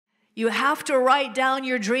You have to write down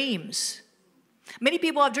your dreams. Many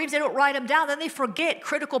people have dreams, they don't write them down, then they forget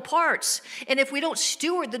critical parts. And if we don't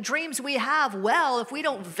steward the dreams we have well, if we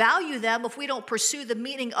don't value them, if we don't pursue the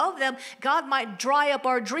meaning of them, God might dry up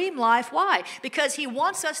our dream life. Why? Because he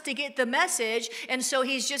wants us to get the message, and so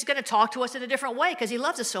he's just going to talk to us in a different way because he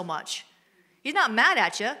loves us so much. He's not mad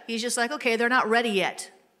at you. He's just like, okay, they're not ready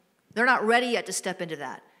yet. They're not ready yet to step into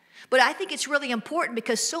that. But I think it's really important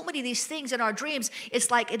because so many of these things in our dreams,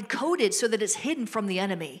 it's like encoded so that it's hidden from the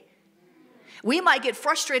enemy. We might get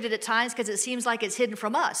frustrated at times because it seems like it's hidden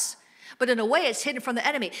from us. But in a way, it's hidden from the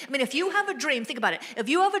enemy. I mean, if you have a dream, think about it. If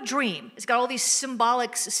you have a dream, it's got all these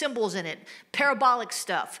symbolic symbols in it, parabolic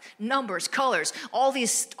stuff, numbers, colors, all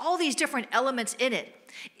these different elements in it.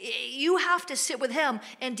 You have to sit with him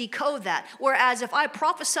and decode that. Whereas if I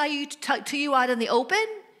prophesy to you out in the open,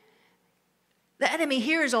 the enemy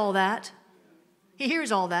hears all that. He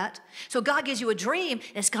hears all that. So God gives you a dream,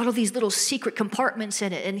 and it's got all these little secret compartments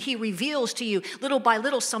in it, and he reveals to you little by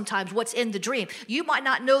little sometimes what's in the dream. You might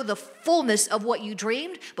not know the fullness of what you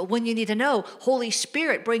dreamed, but when you need to know, Holy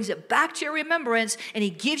Spirit brings it back to your remembrance, and he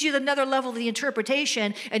gives you another level of the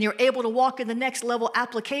interpretation, and you're able to walk in the next level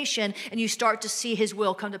application, and you start to see his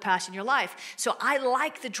will come to pass in your life. So I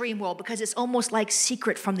like the dream world because it's almost like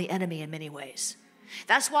secret from the enemy in many ways.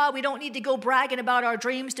 That's why we don't need to go bragging about our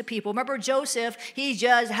dreams to people. Remember Joseph, he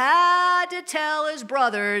just had to tell his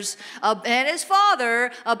brothers and his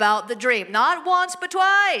father about the dream. Not once, but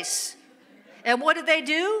twice. And what did they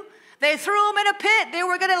do? They threw him in a pit. They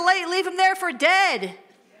were going to leave him there for dead.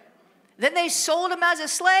 Then they sold him as a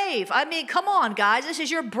slave. I mean, come on, guys. This is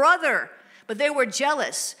your brother. But they were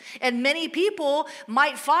jealous. And many people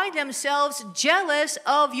might find themselves jealous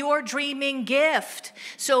of your dreaming gift.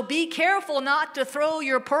 So be careful not to throw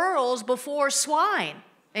your pearls before swine.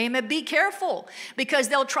 Amen. Be careful because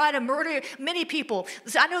they'll try to murder many people.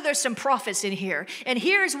 I know there's some prophets in here. And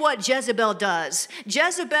here's what Jezebel does.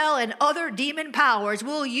 Jezebel and other demon powers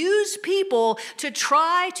will use people to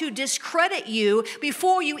try to discredit you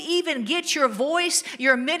before you even get your voice,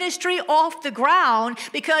 your ministry off the ground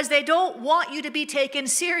because they don't want you to be taken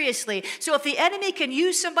seriously. So if the enemy can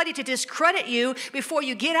use somebody to discredit you before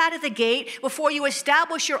you get out of the gate, before you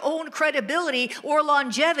establish your own credibility or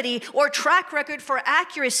longevity or track record for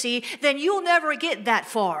accuracy, then you'll never get that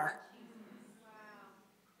far.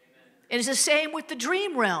 And it's the same with the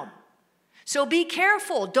dream realm. So be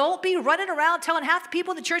careful. Don't be running around telling half the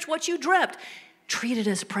people in the church what you dreamt. Treat it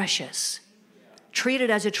as precious. Treat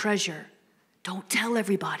it as a treasure. Don't tell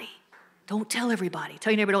everybody. Don't tell everybody.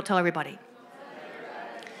 Tell your neighbor, don't tell everybody.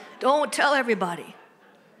 Don't tell everybody.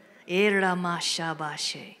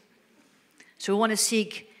 So we want to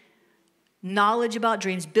seek knowledge about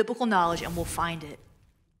dreams, biblical knowledge, and we'll find it.